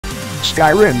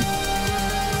Skyrim.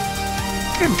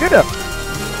 Get up.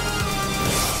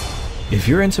 If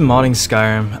you're into modding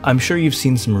Skyrim, I'm sure you've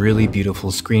seen some really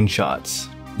beautiful screenshots.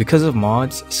 Because of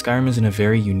mods, Skyrim is in a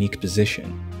very unique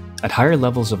position. At higher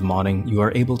levels of modding, you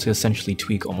are able to essentially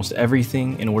tweak almost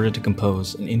everything in order to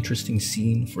compose an interesting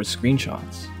scene for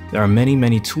screenshots. There are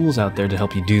many tools out there to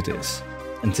help you do this,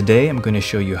 and today I'm going to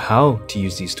show you how to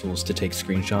use these tools to take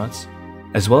screenshots,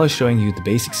 as well as showing you the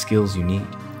basic skills you need.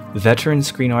 Veteran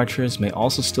screen archers may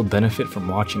also still benefit from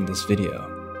watching this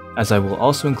video, as I will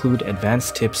also include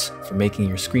advanced tips for making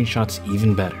your screenshots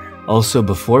even better. Also,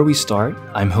 before we start,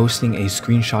 I'm hosting a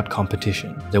screenshot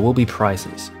competition. There will be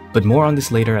prizes, but more on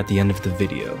this later at the end of the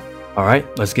video. Alright,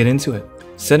 let's get into it.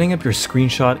 Setting up your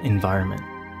screenshot environment.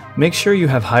 Make sure you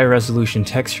have high resolution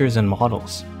textures and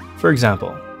models. For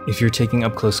example, if you're taking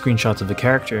up close screenshots of a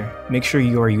character, make sure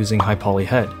you are using high poly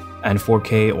head and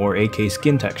 4K or 8K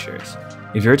skin textures.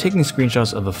 If you're taking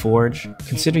screenshots of a forge,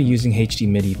 consider using HD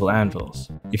medieval anvils.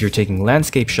 If you're taking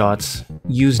landscape shots,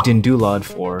 use Dindulod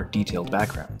for detailed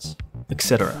backgrounds,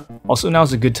 etc. Also, now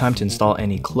is a good time to install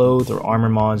any clothes or armor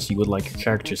mods you would like your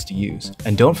characters to use,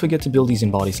 and don't forget to build these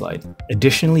in Bodyslide.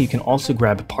 Additionally, you can also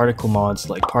grab particle mods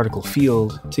like Particle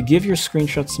Field to give your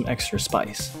screenshots some extra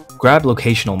spice. Grab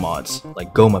locational mods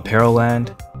like Goma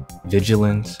Paroland,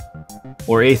 Vigilant,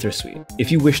 or Aether Suite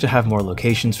if you wish to have more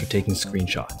locations for taking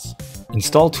screenshots.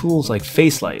 Install tools like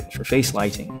Facelight for face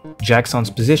lighting,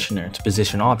 Jackson's Positioner to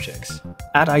position objects,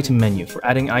 Add Item Menu for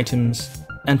adding items,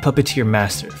 and Puppeteer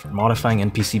Master for modifying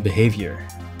NPC behavior.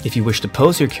 If you wish to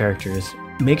pose your characters,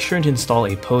 make sure to install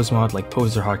a pose mod like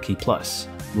Poser Hotkey Plus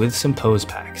with some pose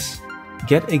packs.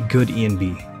 Get a good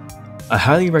ENB. I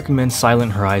highly recommend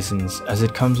Silent Horizons as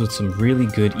it comes with some really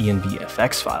good ENB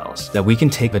FX files that we can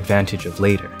take advantage of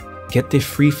later. Get the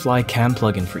FreeFly Cam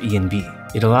plugin for ENB.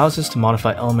 It allows us to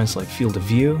modify elements like field of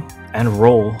view and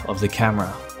roll of the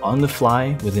camera on the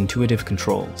fly with intuitive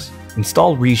controls.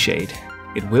 Install ReShade.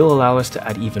 It will allow us to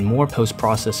add even more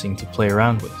post-processing to play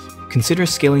around with. Consider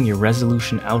scaling your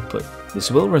resolution output.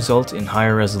 This will result in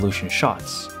higher resolution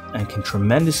shots and can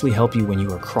tremendously help you when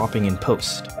you are cropping in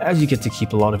post, as you get to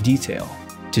keep a lot of detail.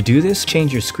 To do this,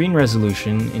 change your screen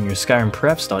resolution in your Skyrim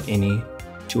preps.ini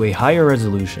to a higher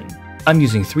resolution. I'm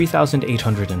using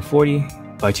 3840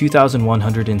 by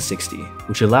 2160,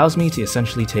 which allows me to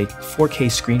essentially take 4K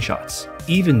screenshots,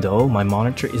 even though my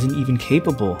monitor isn't even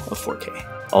capable of 4K.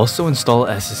 Also install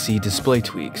SSC display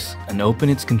tweaks and open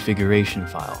its configuration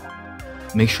file.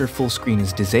 Make sure full screen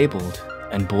is disabled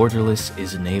and borderless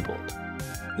is enabled.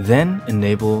 Then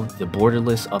enable the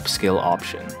borderless upscale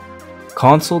option.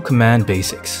 Console command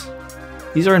basics.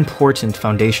 These are important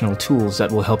foundational tools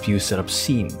that will help you set up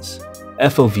scenes.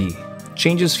 FOV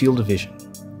changes field of vision.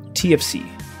 TFC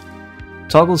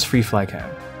toggles free fly cam.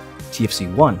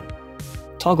 TFC1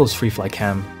 toggles free fly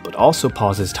cam but also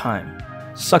pauses time.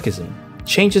 Suckism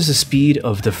changes the speed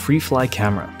of the free fly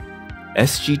camera.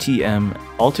 SGTM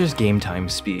alters game time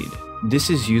speed. This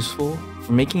is useful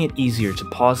for making it easier to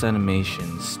pause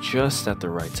animations just at the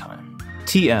right time.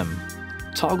 TM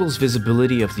toggles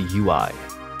visibility of the UI.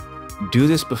 Do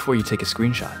this before you take a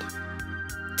screenshot.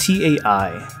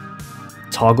 TAI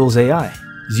toggles AI.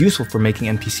 Is useful for making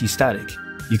NPC static.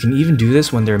 You can even do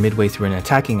this when they're midway through an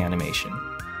attacking animation,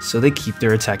 so they keep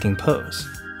their attacking pose.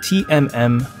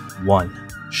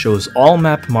 TMM1 shows all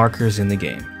map markers in the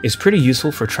game. It's pretty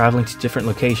useful for traveling to different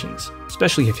locations,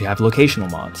 especially if you have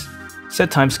locational mods. Set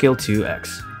timescale to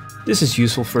X. This is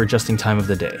useful for adjusting time of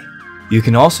the day. You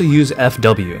can also use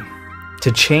FW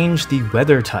to change the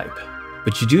weather type,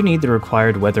 but you do need the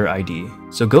required weather ID,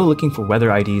 so go looking for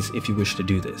weather IDs if you wish to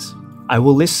do this. I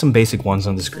will list some basic ones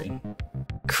on the screen.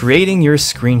 Creating your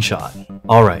screenshot.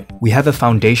 Alright, we have a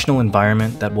foundational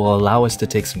environment that will allow us to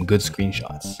take some good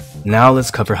screenshots. Now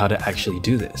let's cover how to actually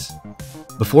do this.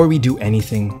 Before we do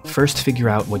anything, first figure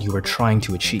out what you are trying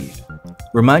to achieve.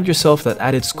 Remind yourself that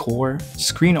at its core,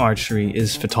 screen archery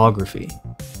is photography.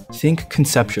 Think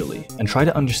conceptually and try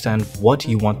to understand what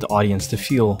you want the audience to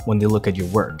feel when they look at your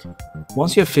work.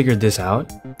 Once you have figured this out,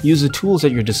 use the tools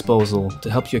at your disposal to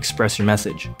help you express your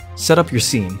message. Set up your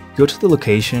scene, go to the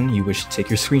location you wish to take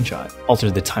your screenshot,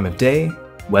 alter the time of day,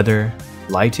 weather,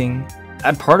 lighting,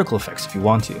 add particle effects if you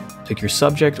want to, pick your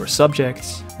subject or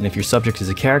subjects, and if your subject is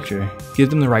a character, give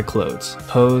them the right clothes,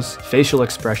 pose, facial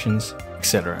expressions,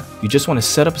 etc. You just want to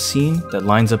set up a scene that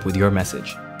lines up with your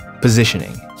message.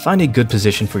 Positioning. Find a good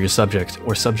position for your subject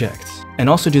or subjects, and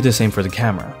also do the same for the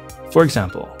camera. For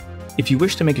example, if you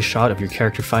wish to make a shot of your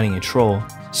character fighting a troll,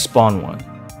 spawn one.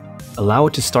 Allow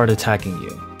it to start attacking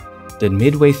you. Then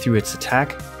midway through its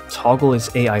attack, toggle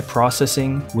its AI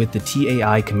processing with the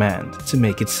TAI command to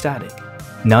make it static.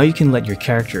 Now you can let your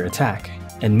character attack,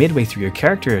 and midway through your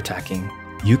character attacking,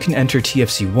 you can enter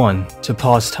TFC1 to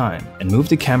pause time and move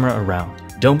the camera around.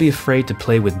 Don't be afraid to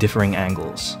play with differing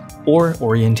angles or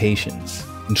orientations,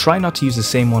 and try not to use the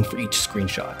same one for each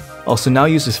screenshot. Also, now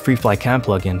use this FreeFly Cam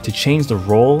plugin to change the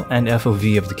roll and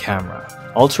FOV of the camera.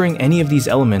 Altering any of these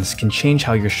elements can change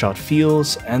how your shot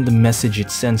feels and the message it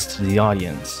sends to the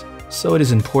audience, so it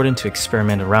is important to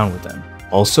experiment around with them.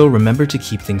 Also, remember to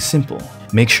keep things simple.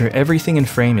 Make sure everything in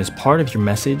frame is part of your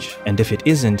message, and if it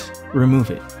isn't,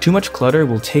 remove it. Too much clutter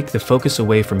will take the focus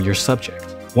away from your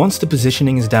subject. Once the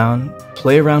positioning is down,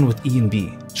 play around with E and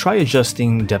B. Try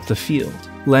adjusting depth of field,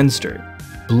 lens dirt,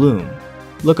 bloom,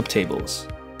 lookup tables,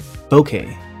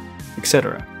 bokeh,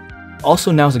 etc.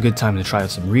 Also, now's a good time to try out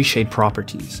some ReShade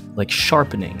properties like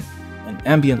sharpening and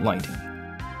ambient lighting.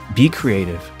 Be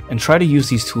creative and try to use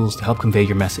these tools to help convey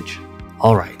your message.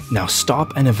 Alright, now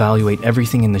stop and evaluate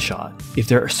everything in the shot. If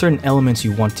there are certain elements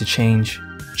you want to change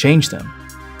them.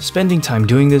 Spending time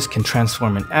doing this can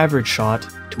transform an average shot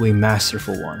to a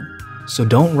masterful one, so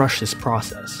don't rush this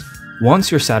process.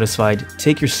 Once you're satisfied,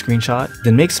 take your screenshot,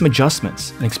 then make some adjustments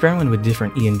and experiment with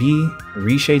different E&B,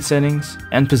 ReShade settings,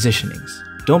 and positionings.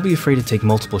 Don't be afraid to take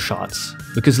multiple shots,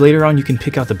 because later on you can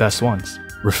pick out the best ones.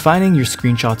 Refining your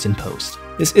screenshots in post.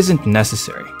 This isn't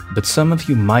necessary, but some of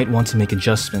you might want to make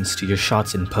adjustments to your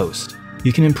shots in post.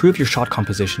 You can improve your shot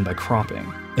composition by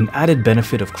cropping. An added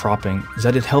benefit of cropping is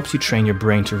that it helps you train your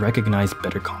brain to recognize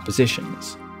better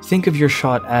compositions. Think of your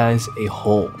shot as a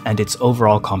whole and its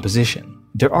overall composition.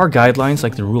 There are guidelines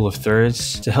like the rule of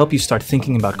thirds to help you start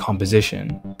thinking about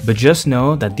composition, but just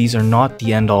know that these are not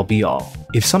the end-all be-all.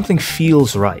 If something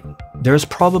feels right, there's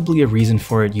probably a reason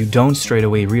for it you don't straight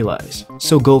away realize,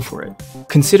 so go for it.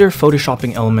 Consider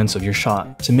photoshopping elements of your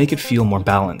shot to make it feel more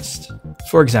balanced.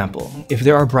 For example, if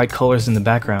there are bright colors in the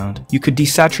background, you could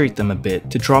desaturate them a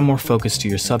bit to draw more focus to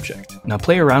your subject. Now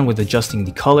play around with adjusting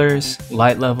the colors,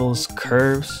 light levels,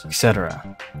 curves,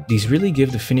 etc. These really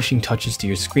give the finishing touches to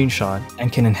your screenshot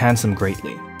and can enhance them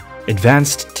greatly.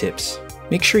 Advanced tips.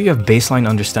 Make sure you have baseline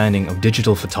understanding of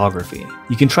digital photography.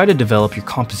 You can try to develop your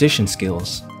composition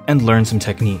skills and learn some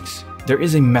techniques. There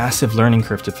is a massive learning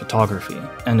curve to photography,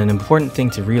 and an important thing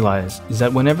to realize is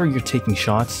that whenever you're taking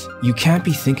shots, you can't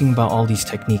be thinking about all these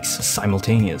techniques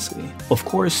simultaneously. Of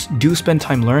course, do spend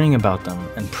time learning about them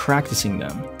and practicing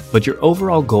them, but your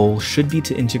overall goal should be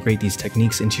to integrate these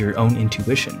techniques into your own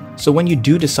intuition. So when you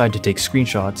do decide to take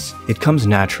screenshots, it comes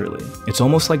naturally. It's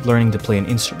almost like learning to play an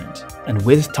instrument, and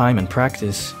with time and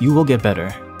practice, you will get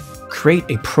better. Create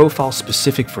a profile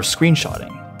specific for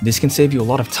screenshotting. This can save you a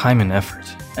lot of time and effort,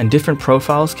 and different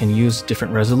profiles can use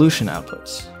different resolution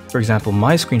outputs. For example,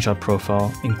 my screenshot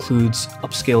profile includes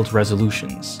upscaled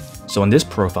resolutions, so in this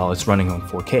profile it's running on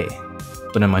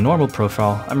 4K, but in my normal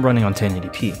profile I'm running on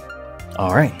 1080p.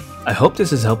 Alright, I hope this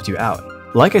has helped you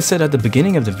out. Like I said at the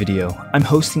beginning of the video, I'm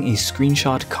hosting a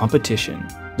screenshot competition.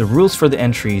 The rules for the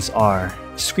entries are: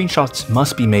 screenshots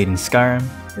must be made in Skyrim,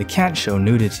 they can't show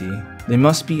nudity, they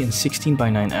must be in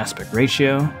 16:9 aspect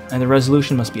ratio, and the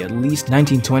resolution must be at least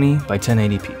 1920 by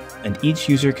 1080p, and each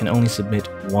user can only submit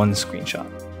one screenshot.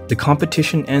 The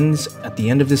competition ends at the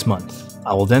end of this month.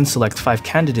 I will then select 5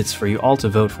 candidates for you all to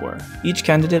vote for. Each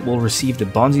candidate will receive the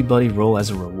Bonzi Buddy role as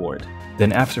a reward.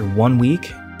 Then after 1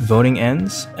 week, voting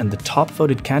ends, and the top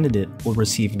voted candidate will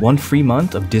receive 1 free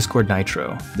month of Discord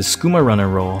Nitro, the Skooma Runner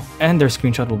role, and their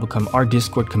screenshot will become our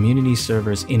Discord community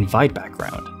server's invite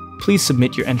background. Please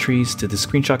submit your entries to the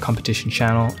screenshot competition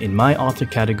channel in my author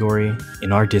category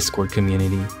in our Discord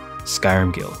community,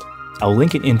 Skyrim Guild. I will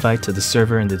link an invite to the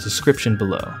server in the description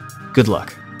below. Good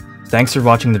luck! Thanks for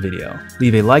watching the video.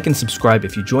 Leave a like and subscribe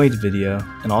if you enjoyed the video,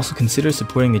 and also consider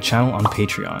supporting the channel on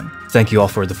Patreon. Thank you all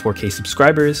for the 4K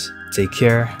subscribers, take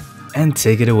care, and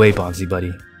take it away, Bonzi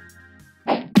Buddy.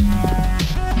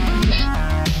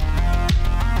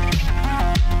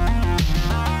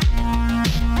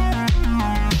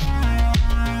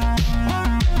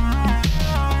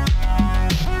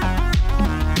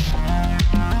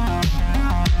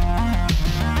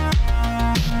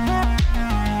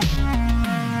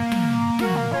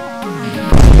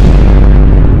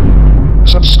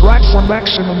 Subscribe for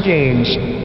maximum gains.